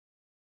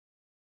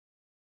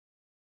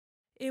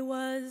It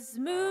was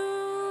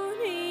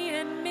moony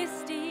and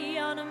misty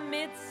on a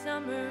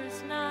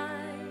midsummer's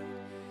night.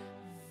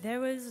 There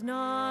was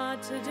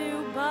naught to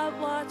do but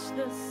watch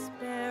the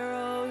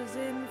sparrows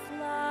in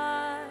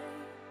flight.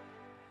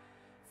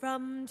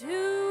 From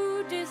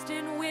two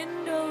distant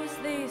windows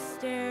they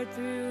stared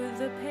through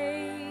the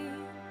panes,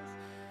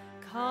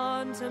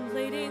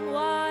 contemplating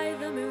why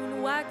the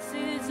moon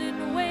waxes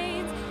and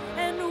wanes,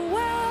 and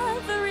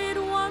whether it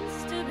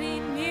wants to be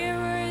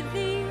nearer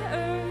the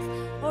earth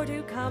or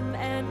to come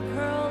and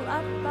curl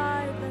up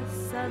by the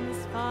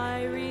sun's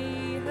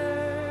fiery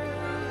hearth.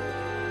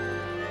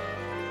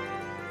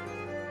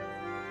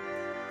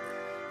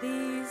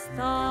 These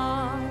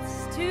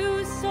thoughts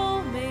two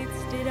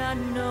soulmates did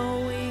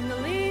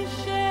unknowingly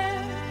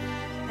share,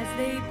 as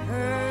they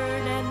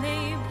purred and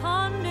they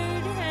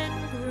pondered and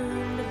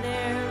groomed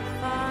their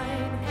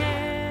fine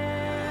hair.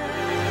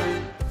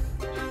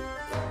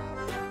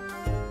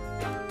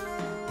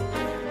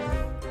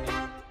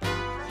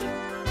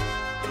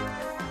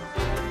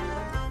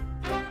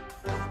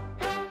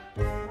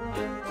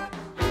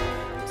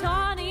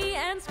 Tawny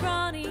and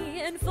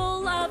scrawny and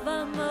full of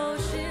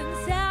emotion,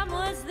 Sam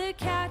was the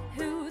cat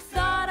who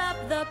thought up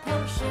the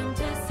potion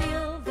to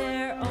seal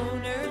their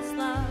owner's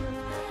love.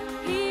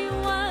 He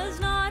was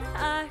not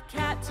a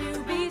cat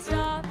to be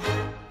stopped.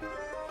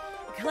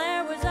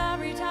 Claire was a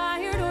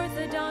retired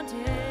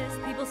orthodontist.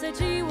 People said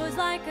she was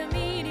like a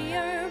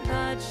meteor,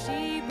 but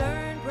she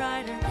burned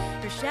brighter.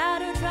 Her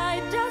shadow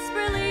tried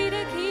desperately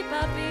to keep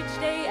up each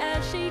day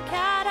as she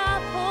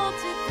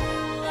catapulted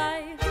through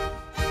life.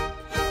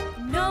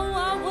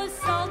 Noah was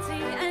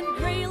salty and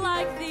gray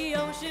like the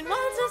ocean,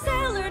 once a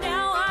sailor,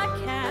 now a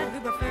cat who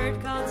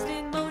preferred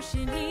constant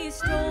motion. He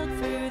strolled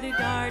through the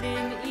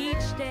garden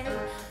each day,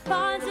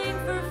 pausing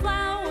for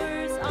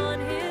flowers on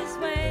his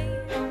way.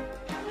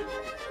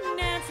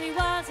 Nancy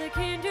was a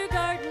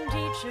kindergarten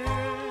teacher,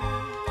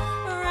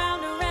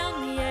 around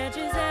the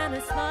edges and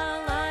a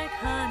smile like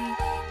honey.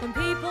 When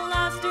people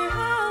asked her,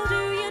 how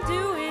do you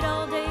do it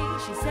all day,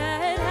 she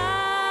said,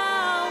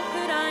 how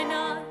could I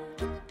not?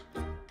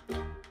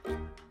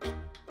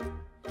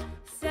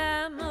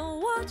 Sam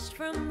watched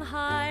from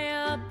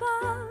high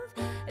above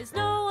as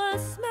Noah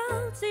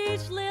smelt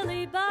each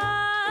lily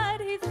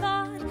bud. He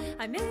thought,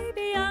 I may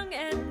be young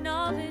and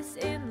novice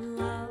in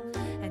love,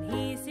 and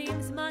he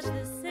seems much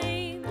the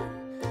same,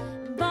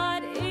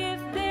 but if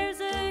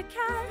there's a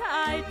cat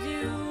I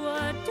do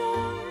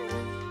adore,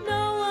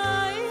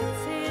 Noah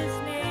is his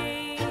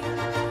name.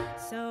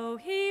 So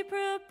he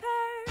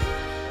prepared a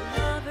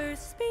lover's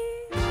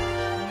speech,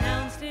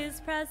 announced his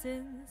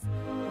presence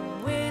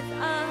with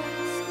a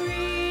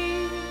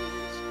screech.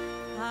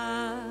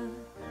 A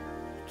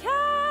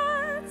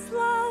cat's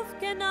love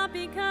cannot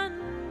be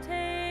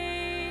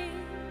contained.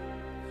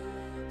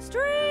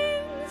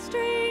 Strings,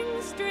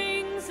 strings,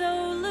 strings,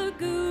 oh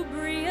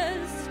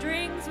lugubrious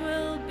strings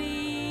will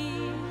be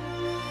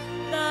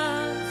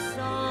the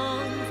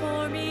song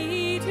for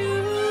me to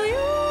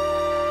you,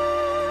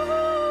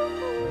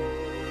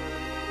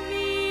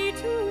 me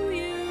to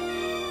you.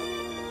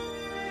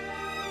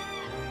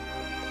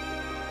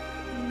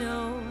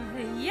 No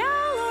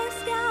yell or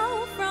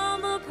scowl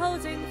from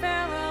opposing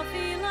feral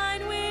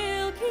feline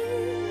will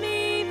keep me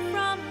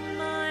from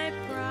my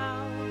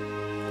brow.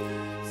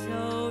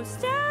 So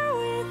stare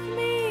with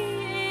me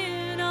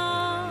in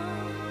awe,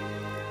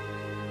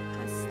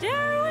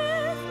 stare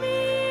with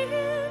me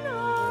in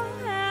awe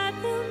at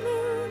the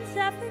moon's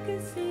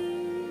efficacy,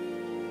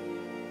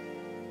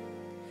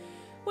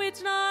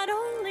 which not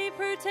only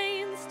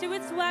pertains to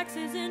its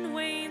waxes and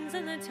wanes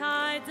and the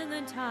tides and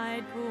the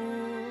tide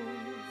pools,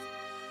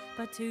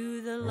 but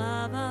to the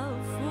love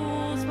of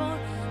fools, for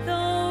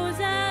those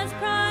as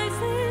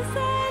priceless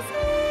as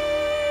thee,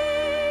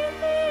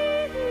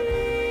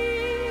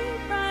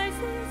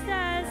 priceless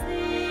as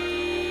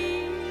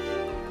thee.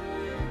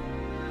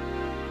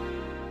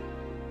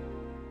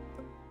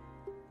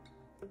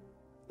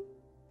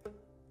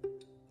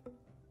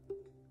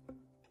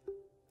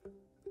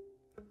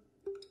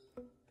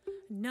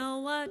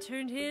 Noah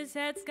turned his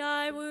head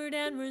skyward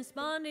and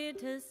responded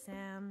to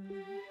Sam.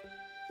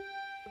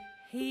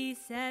 He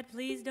said,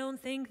 please don't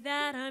think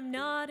that I'm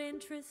not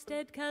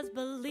interested, 'cause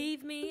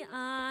believe me,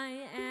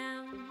 I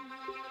am.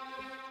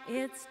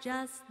 It's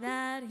just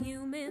that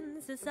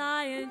human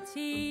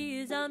society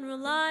is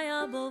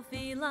unreliable,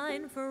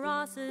 feline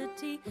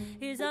ferocity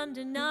is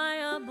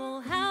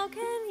undeniable. How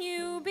can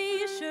you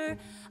be sure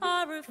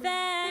our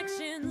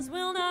affections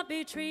will not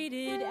be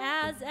treated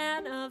as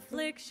an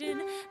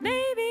affliction?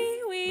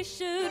 Maybe we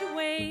should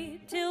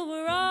wait till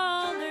we're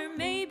older,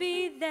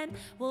 maybe then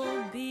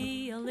we'll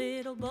be a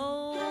little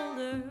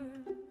bolder.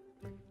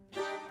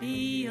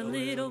 Be a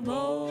little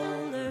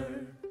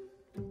bolder.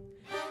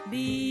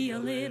 Be a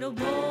little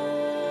bolder.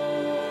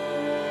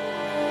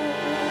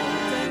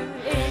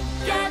 It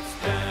gets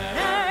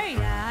better,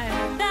 yeah, I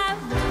heard that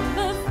one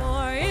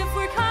before. If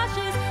we're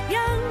cautious,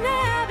 young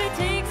habit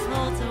takes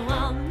hold, so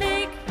I'll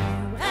make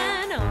you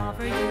an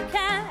offer you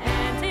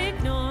can't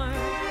ignore.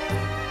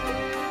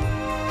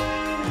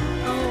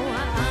 Oh,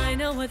 I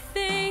know a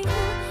thing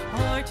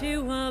or or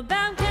two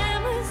about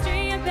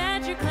chemistry. I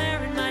bet your Claire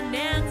and my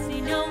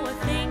Nancy know a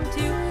thing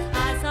too.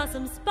 I saw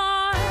some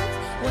sparks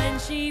when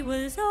she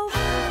was over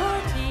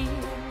 14.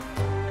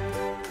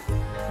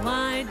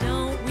 Why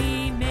don't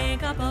we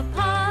make up a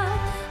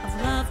pot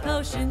of love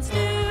potions too?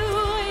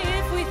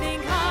 If we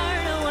think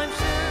hard, oh, I'm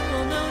sure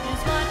we'll know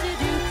just what to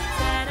do.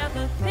 Set up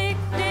a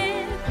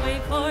picnic,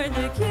 wait for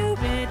the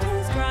Cupid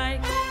to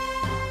strike.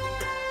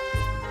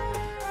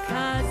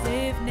 'Cause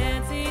if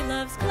Nancy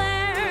loves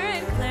Claire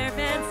and Claire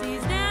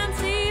fancies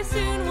Nancy,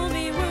 soon we'll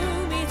be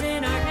roomies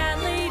in our cat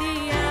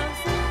lady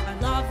house. Our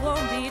love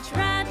won't be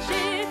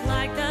tragic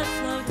like the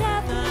slow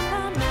death of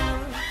a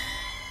mouse.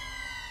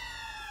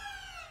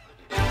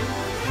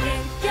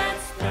 It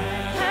gets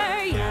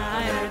better, yeah,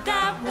 I heard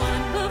that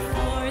one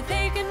before.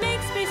 They can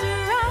make space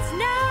for us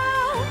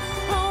now.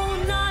 Oh,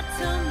 not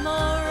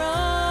tomorrow.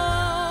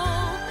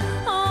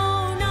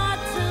 Oh, not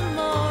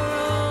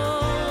tomorrow.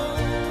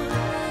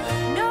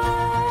 No,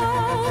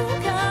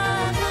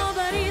 'cause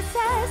nobody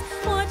says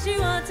what you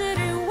ought to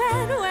do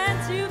when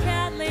two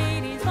cat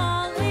ladies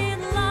fall in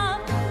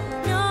love.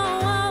 No,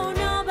 oh,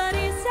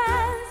 nobody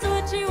says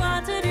what you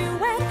ought to do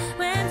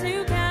when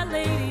two cat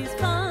ladies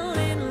fall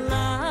in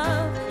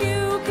love.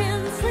 You can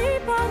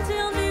sleep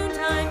until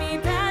noontime,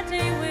 eat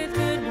pate with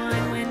good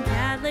wine when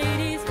cat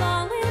ladies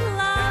fall in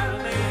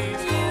love.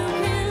 You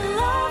can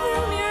love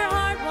whom your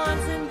heart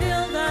wants and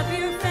build up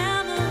your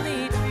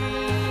family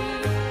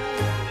tree.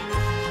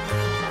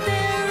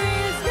 There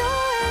is no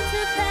end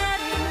to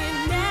petting and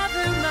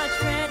never much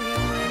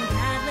fretting when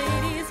cat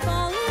ladies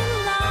fall in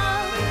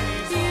love.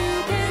 You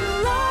can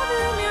love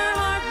whom your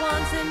heart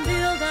wants and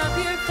build up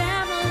your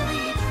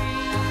family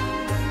tree.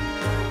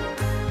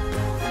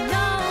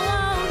 No,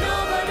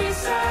 nobody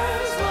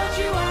says what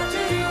you ought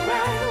to do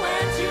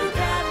when two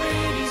cat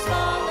ladies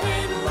fall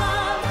in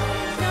love.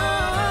 No,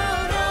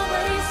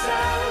 nobody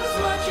says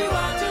what you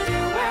ought to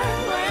do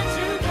when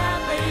two cat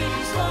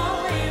ladies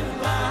fall in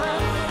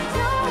love.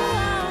 No,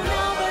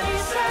 nobody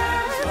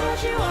says what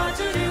you ought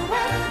to do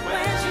when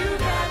two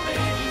cat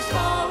ladies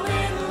fall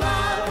in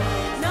love.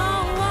 No,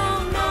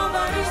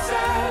 nobody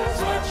says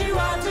what you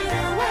ought to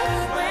do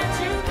when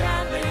two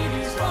cat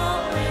ladies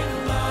fall in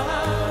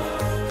love.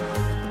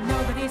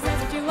 Nobody says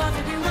what you ought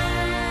to do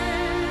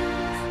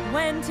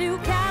when two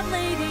cat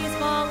ladies